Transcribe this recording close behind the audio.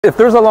If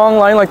there's a long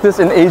line like this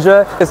in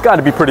Asia, it's got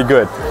to be pretty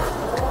good.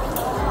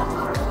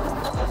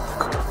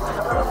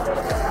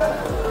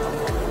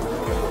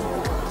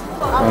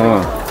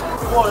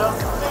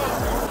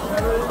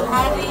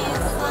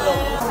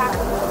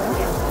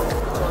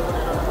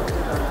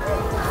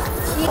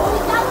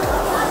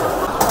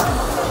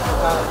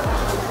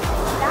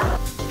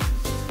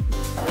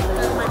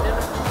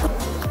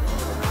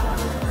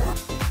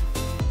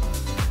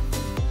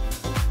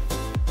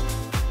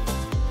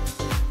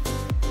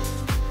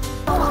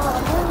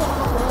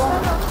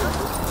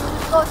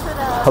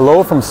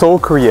 Hello from Seoul,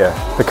 Korea,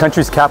 the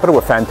country's capital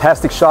with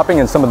fantastic shopping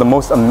and some of the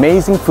most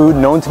amazing food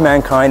known to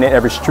mankind in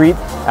every street,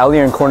 alley,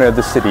 and corner of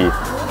the city.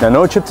 Now,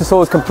 no trip to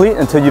Seoul is complete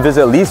until you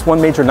visit at least one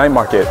major night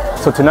market.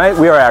 So tonight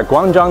we are at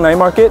Gwangjang Night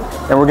Market,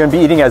 and we're going to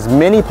be eating as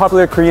many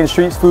popular Korean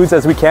street foods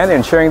as we can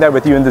and sharing that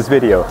with you in this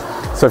video.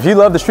 So if you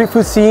love the street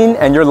food scene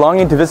and you're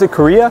longing to visit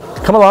Korea,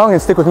 come along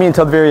and stick with me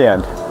until the very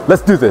end.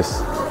 Let's do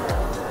this!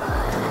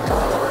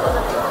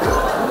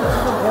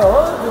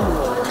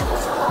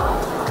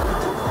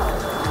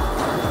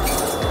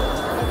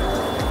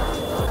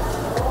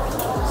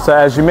 So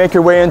as you make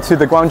your way into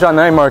the Gwangjang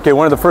Night Market,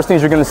 one of the first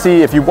things you're going to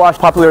see if you watch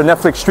popular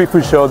Netflix street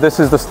food show, this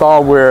is the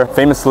stall where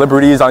famous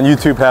celebrities on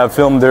YouTube have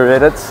filmed their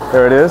edits.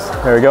 There it is.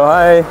 There we go.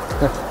 Hi.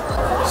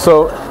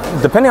 So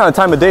depending on the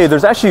time of day,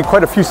 there's actually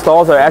quite a few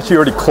stalls that are actually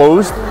already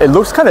closed. It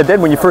looks kind of dead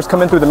when you first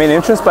come in through the main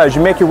entrance, but as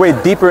you make your way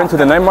deeper into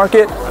the night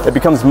market, it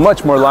becomes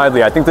much more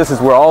lively. I think this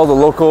is where all the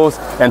locals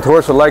and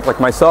tourists alike,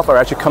 like myself, are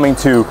actually coming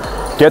to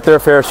get their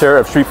fair share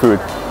of street food.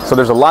 So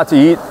there's a lot to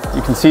eat.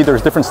 You can see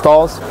there's different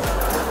stalls.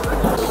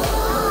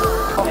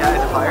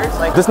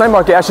 This night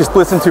market actually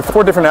splits into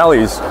 4 different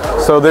alleys.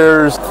 So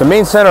there's the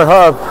main center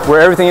hub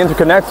where everything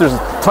interconnects. There's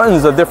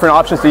tons of different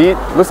options to eat.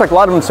 Looks like a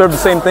lot of them serve the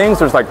same things.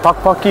 There's like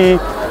tteokbokki,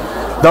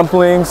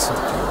 dumplings.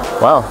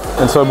 Wow.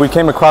 And so we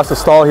came across a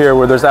stall here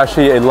where there's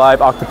actually a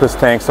live octopus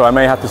tank. So I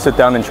may have to sit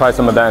down and try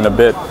some of that in a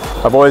bit.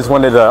 I've always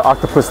wanted an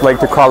octopus leg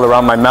to crawl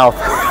around my mouth.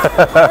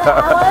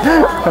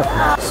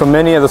 So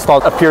many of the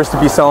stalls appears to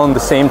be selling the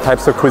same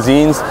types of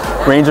cuisines.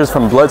 Ranges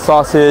from blood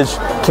sausage,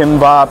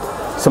 kimbap,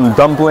 some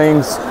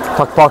dumplings,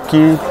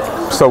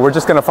 tteokbokki. So we're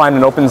just gonna find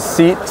an open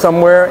seat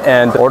somewhere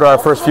and order our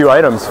first few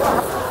items.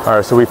 All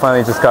right, so we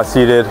finally just got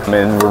seated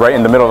and we're right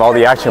in the middle of all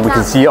the action. We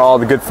can see all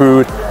the good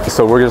food.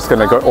 So we're just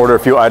gonna go order a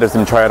few items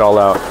and try it all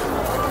out.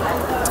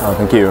 Oh,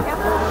 thank you.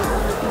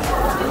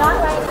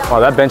 Wow,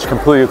 that bench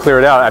completely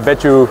cleared out. I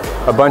bet you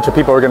a bunch of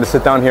people are gonna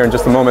sit down here in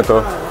just a moment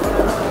though.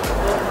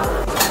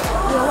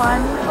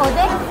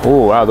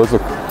 Oh, wow, those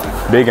look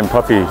big and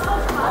puffy.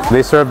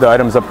 They serve the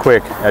items up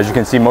quick. As you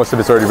can see, most of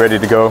it's already ready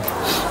to go.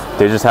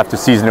 They just have to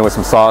season it with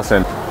some sauce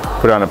and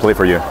put it on a plate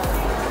for you.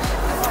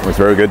 It looks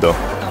very good though.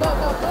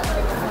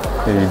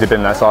 Did you dip it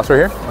in that sauce right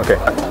here? Okay.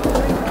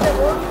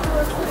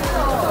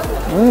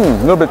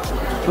 A little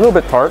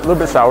bit tart, a little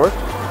bit sour.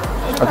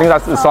 I think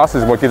that's the sauce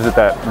is what gives it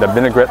that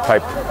vinaigrette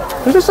type.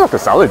 It's just like a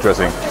salad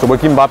dressing. So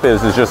what kimbap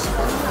is just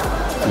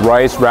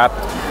rice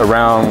wrapped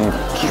around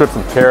strips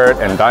of carrot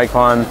and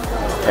daikon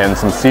and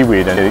some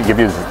seaweed, and it gives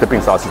you this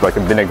dipping sauce. It's like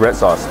a vinaigrette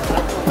sauce.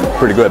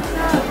 Pretty good.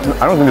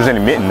 I don't think there's any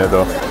meat in it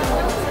though.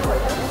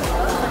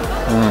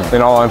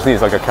 In all honesty,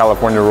 it's like a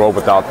California roll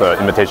without the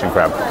imitation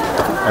crab.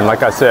 And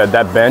like I said,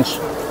 that bench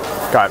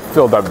got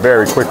filled up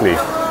very quickly.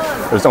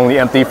 It was only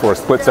empty for a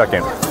split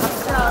second.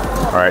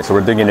 All right, so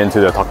we're digging into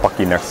the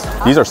tteokbokki next.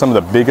 These are some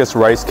of the biggest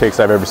rice cakes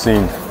I've ever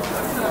seen.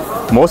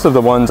 Most of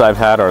the ones I've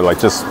had are like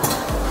just,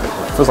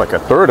 feels like a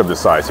third of the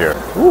size here.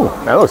 Ooh,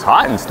 that looks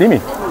hot and steamy.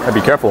 Gotta be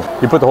careful.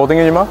 You put the whole thing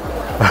in your mouth?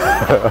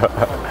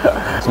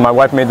 So my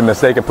wife made the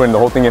mistake of putting the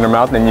whole thing in her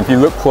mouth, and if you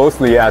look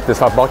closely at this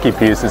tteokbokki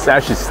piece, it's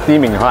actually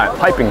steaming hot,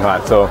 piping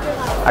hot, so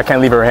I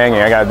can't leave her hanging.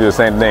 I gotta do the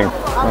same thing.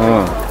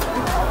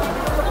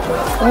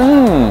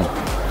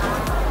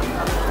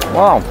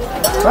 Wow,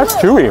 that's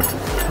chewy.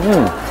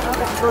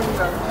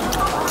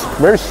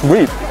 Very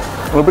sweet,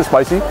 a little bit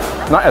spicy.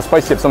 Not as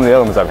spicy as some of the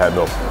other ones I've had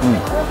though.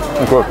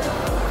 Good.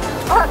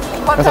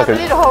 That's like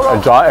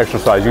a jaw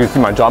exercise. You can see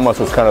my jaw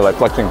muscles kind of like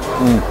flexing.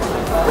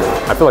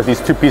 I feel like these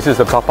 2 pieces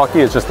of tteokbokki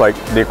is just like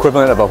the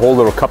equivalent of a whole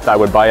little cup that I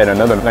would buy at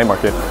another night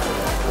market.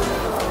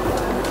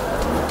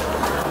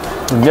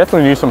 You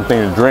definitely need something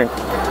to drink.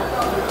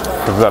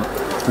 Because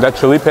that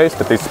chili paste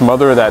that they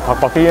smother that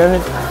tteokbokki in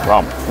it,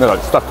 wow, they're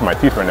like stuck to my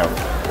teeth right now.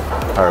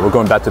 All right, we're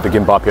going back to the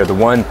kimbap here.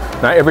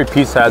 Not every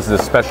piece has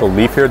this special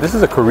leaf here. This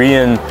is a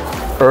Korean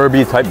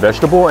herby type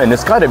vegetable, and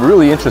it's got a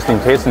really interesting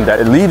taste in that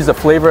it leaves a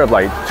flavor of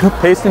like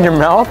toothpaste in your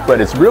mouth, but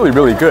it's really,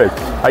 really good.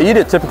 I eat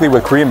it typically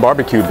with Korean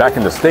barbecue back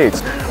in the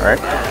States, all right?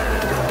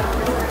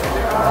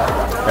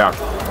 Yeah,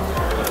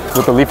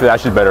 with the leaf it's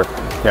actually better.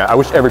 Yeah, I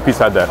wish every piece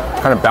had that.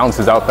 Kind of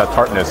balances out that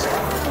tartness.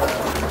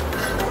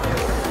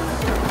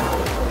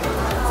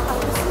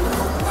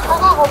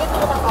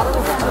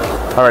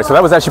 All right, so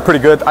that was actually pretty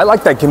good. I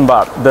like that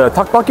kimbap. The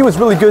tteokbokki was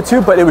really good too,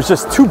 but it was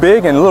just too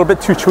big and a little bit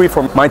too chewy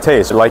for my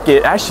taste. Like,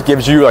 it actually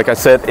gives you, like I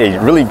said, a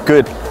really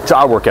good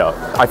jaw workout.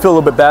 I feel a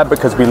little bit bad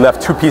because we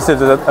left 2 pieces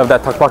of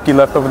that tteokbokki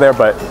left over there,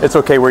 but it's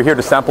okay. We're here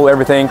to sample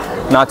everything,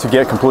 not to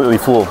get completely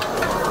full.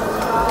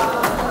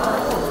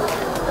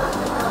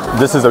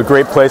 this is a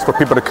great place for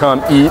people to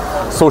come eat,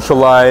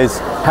 socialize,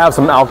 have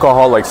some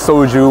alcohol like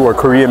soju or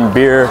Korean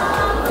beer.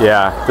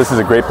 Yeah, this is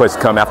a great place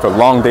to come after a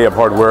long day of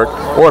hard work.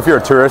 Or if you're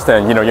a tourist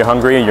and you're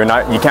hungry and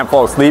you can't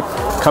fall asleep,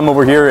 come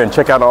over here and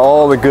check out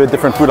all the good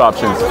different food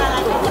options.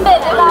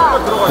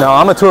 Now,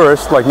 I'm a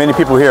tourist like many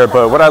people here,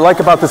 but what I like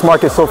about this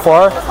market so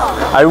far,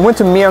 I went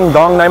to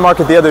Myeongdong night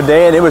market the other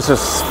day and it was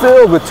just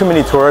filled with too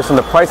many tourists and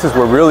the prices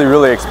were really,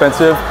 really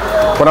expensive.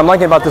 What I'm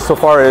liking about this so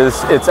far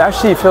is it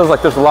actually feels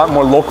like there's a lot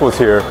more locals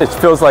here. It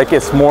feels like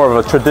it's more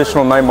of a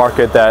traditional night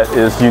market that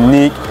is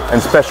unique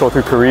and special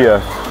to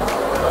Korea.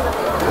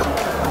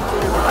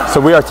 So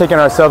we are taking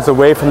ourselves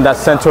away from that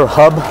center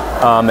hub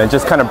and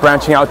just kind of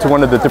branching out to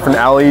one of the different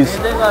alleys.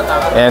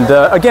 And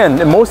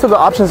again, most of the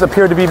options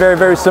appear to be very,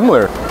 very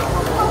similar.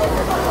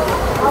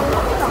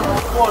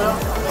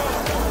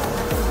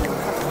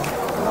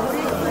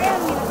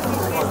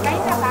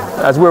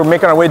 As we were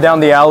making our way down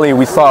the alley,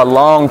 we saw a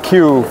long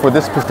queue for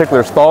this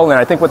particular stall, and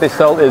I think what they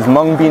sell is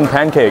mung bean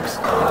pancakes.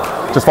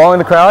 Just follow in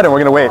the crowd and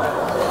we're gonna wait.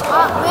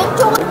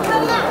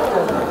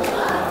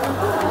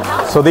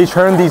 So they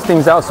churn these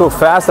things out so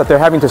fast that they're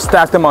having to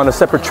stack them on a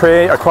separate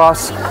tray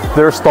across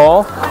their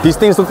stall. These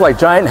things look like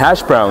giant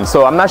hash browns,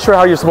 so I'm not sure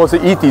how you're supposed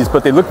to eat these,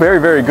 but they look very,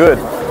 very good.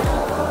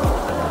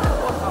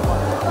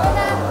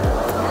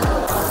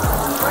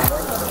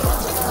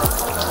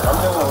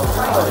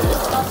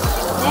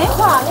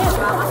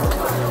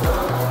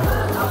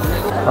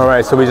 All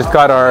right, so we just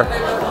got our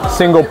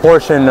single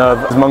portion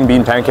of mung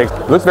bean pancakes.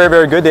 It looks very,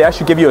 very good. They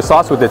actually give you a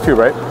sauce with it too,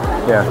 right?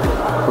 Yeah.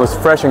 It was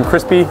fresh and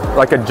crispy,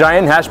 like a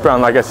giant hash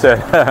brown, like I said.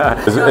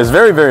 It's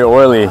very, very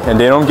oily, and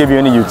they don't give you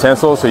any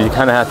utensils, so you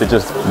kind of have to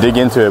just dig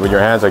into it with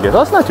your hands, I guess.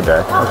 Oh, it's not too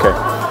bad.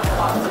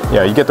 Okay.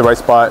 Yeah, you get the right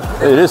spot.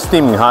 It is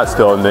steaming hot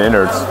still in the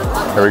innards.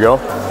 There we go.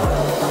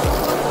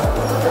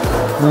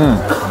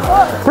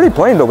 Pretty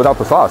plain though, without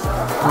the sauce.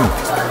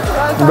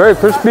 Very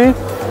crispy.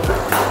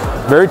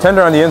 Very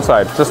tender on the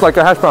inside, just like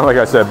a hash brown, like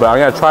I said. But I'm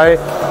gonna try,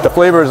 the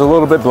flavor is a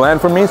little bit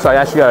bland for me, so I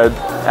actually gotta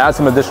add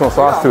some additional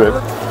sauce to it.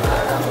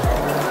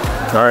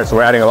 All right, so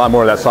we're adding a lot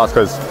more of that sauce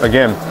because,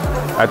 again,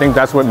 I think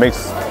that's what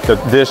makes the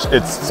dish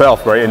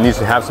itself, right? It needs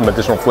to have some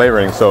additional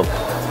flavoring. So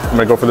I'm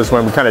gonna go for this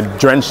one. We kind of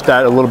drenched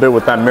that a little bit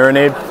with that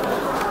marinade.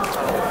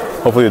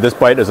 Hopefully this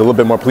bite is a little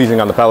bit more pleasing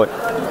on the palate.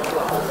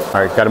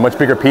 All right, got a much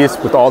bigger piece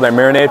with all that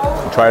marinade.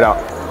 Try it out.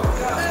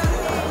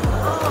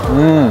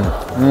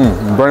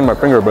 I'm burning my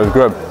finger, but it's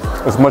good.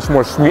 It's much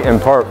more sweet and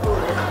tart.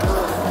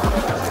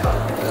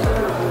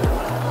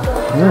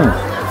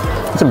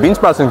 Some bean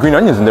sprouts and green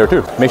onions in there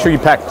too. Make sure you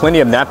pack plenty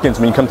of napkins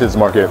when you come to this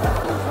market.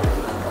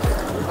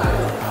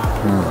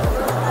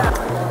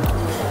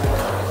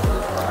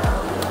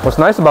 What's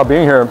nice about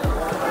being here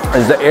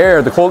is the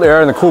air, the cold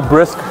air and the cool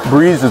brisk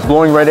breeze is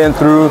blowing right in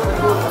through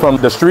from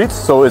the streets.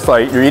 So it's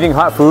like you're eating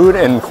hot food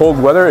and cold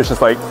weather. It's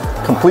just like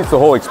completes the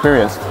whole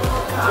experience.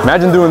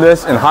 Imagine doing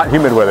this in hot,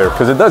 humid weather,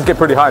 because it does get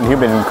pretty hot and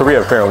humid in Korea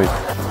apparently.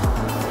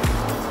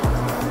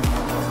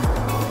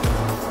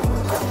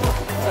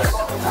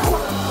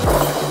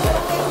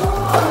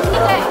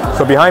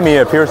 So behind me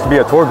appears to be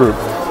a tour group.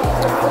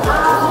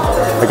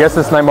 I guess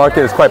this night market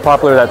is quite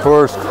popular that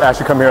tours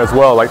actually come here as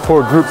well, like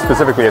tour groups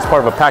specifically as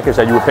part of a package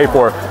that you would pay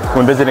for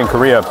when visiting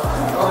Korea.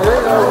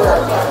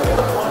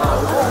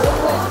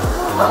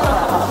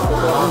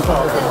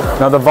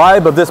 Now the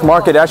vibe of this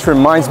market actually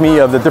reminds me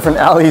of the different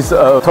alleys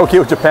of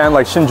Tokyo, Japan,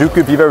 like Shinjuku.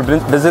 If you've ever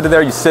visited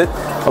there, you sit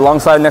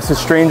alongside next to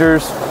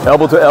strangers,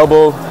 elbow to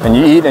elbow, and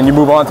you eat and you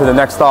move on to the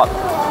next stop.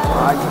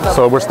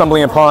 So we're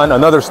stumbling upon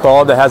another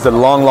stall that has a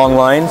long, long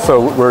line.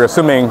 So we're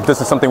assuming this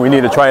is something we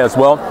need to try as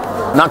well.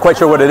 Not quite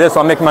sure what it is,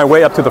 so I'm making my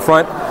way up to the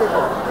front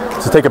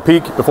to take a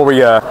peek before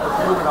we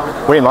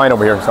wait in line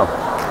over here.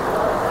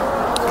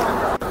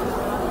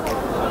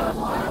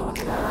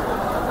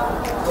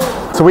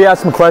 So we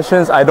asked some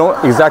questions. I don't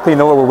exactly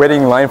know what we're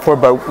waiting in line for,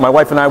 but my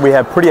wife and I, we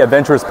have pretty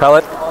adventurous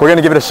palate. We're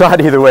gonna give it a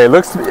shot either way.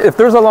 Looks, if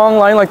there's a long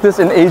line like this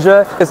in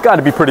Asia, it's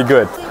gotta be pretty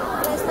good.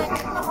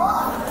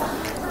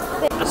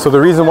 So the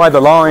reason why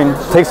the line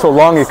takes so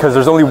long is because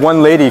there's only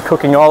one lady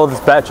cooking all of this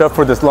batch up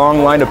for this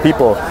long line of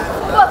people.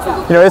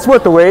 You know, it's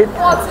worth the wait.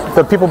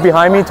 The people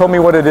behind me told me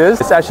what it is.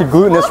 It's actually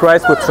glutinous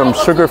rice with some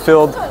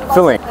sugar-filled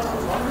filling.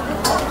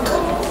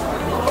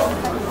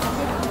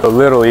 So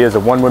literally is a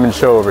one-woman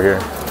show over here.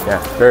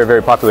 Yeah, very,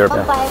 very popular.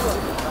 Yeah.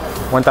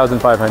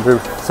 1,500.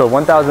 So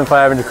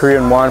 1,500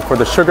 Korean won for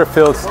the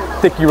sugar-filled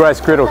sticky rice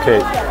griddle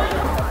cake.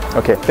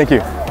 Okay, thank you.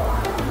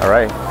 All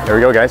right, here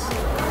we go, guys.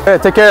 Hey,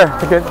 take care.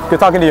 Good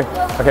talking to you.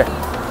 Okay.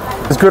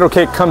 This griddle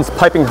cake comes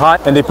piping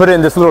hot, and they put it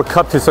in this little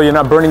cup too, so you're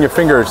not burning your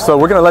fingers. So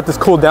we're gonna let this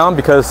cool down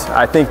because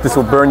I think this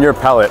will burn your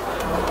palate.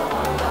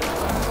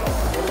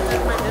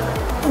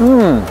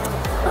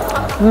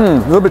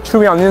 A little bit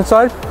chewy on the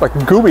inside, like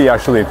gooey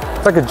actually.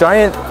 It's like a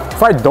giant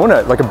fried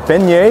donut, like a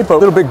beignet, but a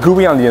little bit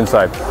gooey on the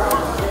inside.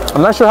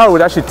 I'm not sure how it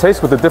would actually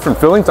taste with the different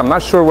fillings. I'm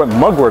not sure what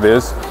mugwort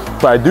is,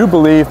 but I do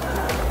believe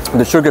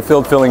the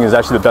sugar-filled filling is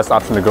actually the best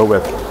option to go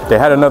with. They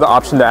had another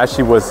option that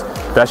actually was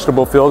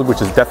vegetable filled,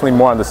 which is definitely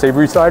more on the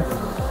savory side.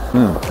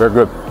 Very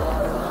good.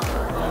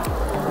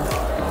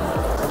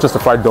 just a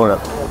fried donut.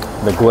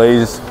 The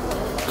glazed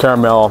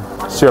caramel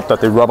syrup that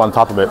they rub on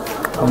top of it.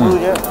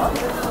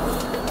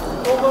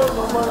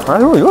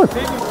 That's really good.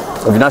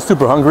 If you're not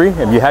super hungry,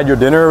 if you had your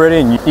dinner already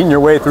and you're eating your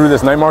way through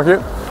this night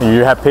market and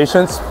you have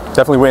patience,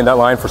 definitely wait in that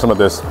line for some of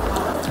this.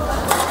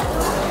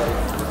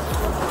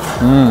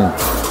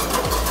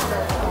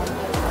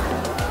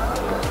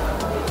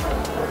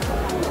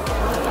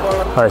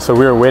 All right, so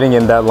we were waiting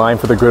in that line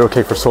for the griddle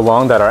cake for so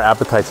long that our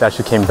appetites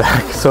actually came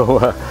back.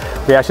 So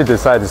we actually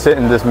decided to sit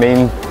in this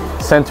main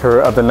center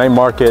of the night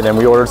market, and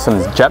we ordered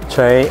some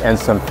japchae and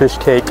some fish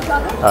cake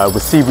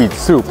with seaweed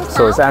soup.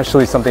 So it's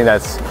actually something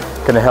that's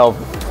gonna help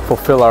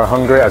fulfill our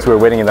hunger as we're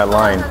waiting in that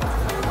line.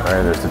 All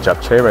right, there's the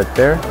japchae right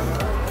there.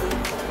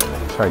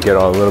 Try to get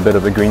a little bit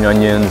of the green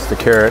onions, the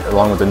carrot,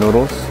 along with the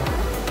noodles.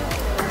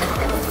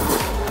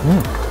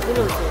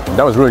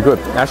 That was really good.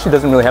 It actually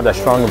doesn't really have that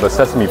strong of a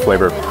sesame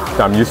flavor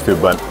that I'm used to,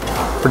 but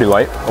pretty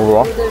light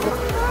overall.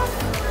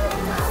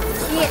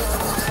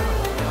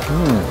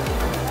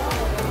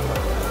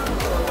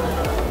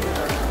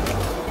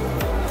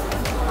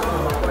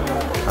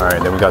 All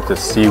right, then we got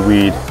this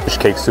seaweed fish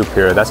cake soup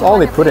here. That's all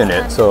they put in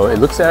it, so it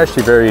looks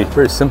actually very,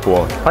 very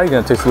simple. Probably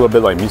gonna taste a little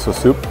bit like miso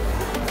soup.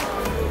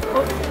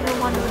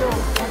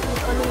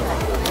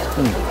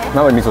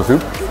 Not like miso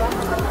soup,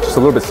 just a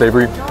little bit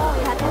savory,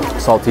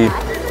 salty.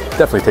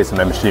 Definitely tastes some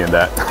MSG in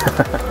that.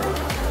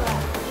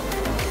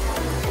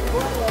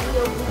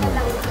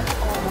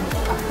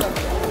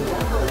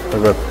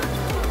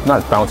 Not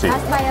as bouncy,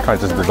 kind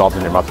of just dissolves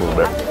in your mouth a little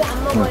bit.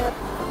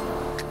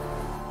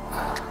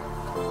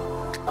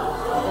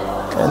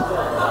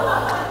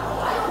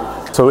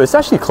 So it's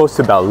actually close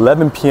to about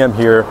 11 p.m.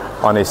 here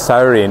on a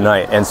Saturday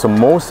night, and so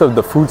most of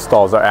the food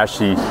stalls are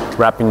actually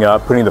wrapping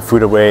up, putting the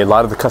food away. A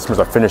lot of the customers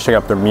are finishing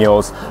up their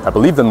meals. I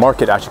believe the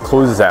market actually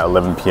closes at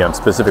 11 p.m.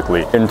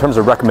 specifically. In terms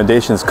of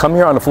recommendations, come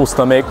here on a full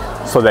stomach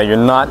so that you're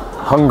not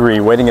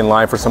hungry waiting in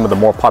line for some of the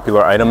more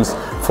popular items.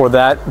 For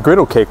that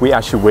griddle cake, we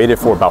actually waited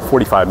for about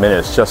 45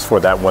 minutes just for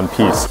that one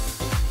piece.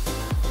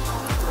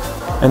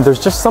 And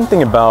there's just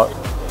something about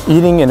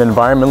eating in an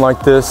environment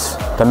like this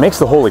that makes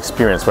the whole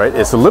experience, right?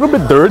 It's a little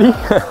bit dirty,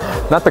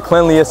 not the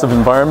cleanliest of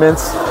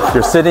environments.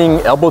 You're sitting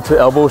elbow to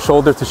elbow,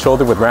 shoulder to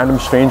shoulder with random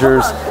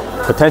strangers,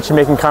 potentially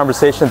making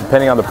conversation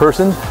depending on the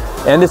person.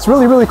 And it's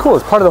really, really cool.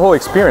 It's part of the whole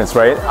experience,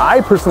 right?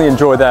 I personally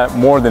enjoy that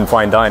more than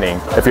fine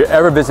dining. If you're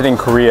ever visiting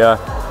Korea,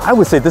 I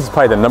would say this is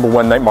probably the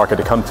 #1 night market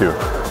to come to.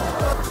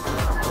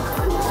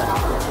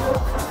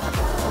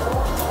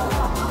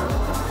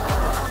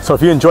 So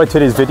if you enjoyed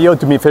today's video,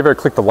 do me a favor,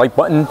 click the like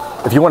button.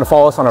 If you want to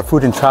follow us on our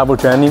food and travel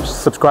journey,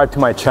 subscribe to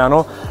my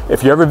channel.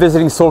 If you're ever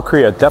visiting Seoul,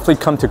 Korea, definitely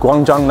come to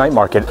Gwangjang Night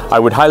Market. I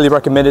would highly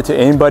recommend it to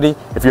anybody.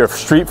 If you're a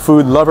street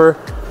food lover,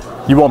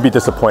 you won't be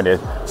disappointed.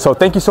 So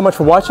thank you so much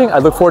for watching. I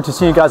look forward to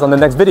seeing you guys on the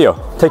next video.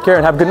 Take care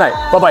and have a good night.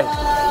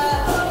 Bye-bye.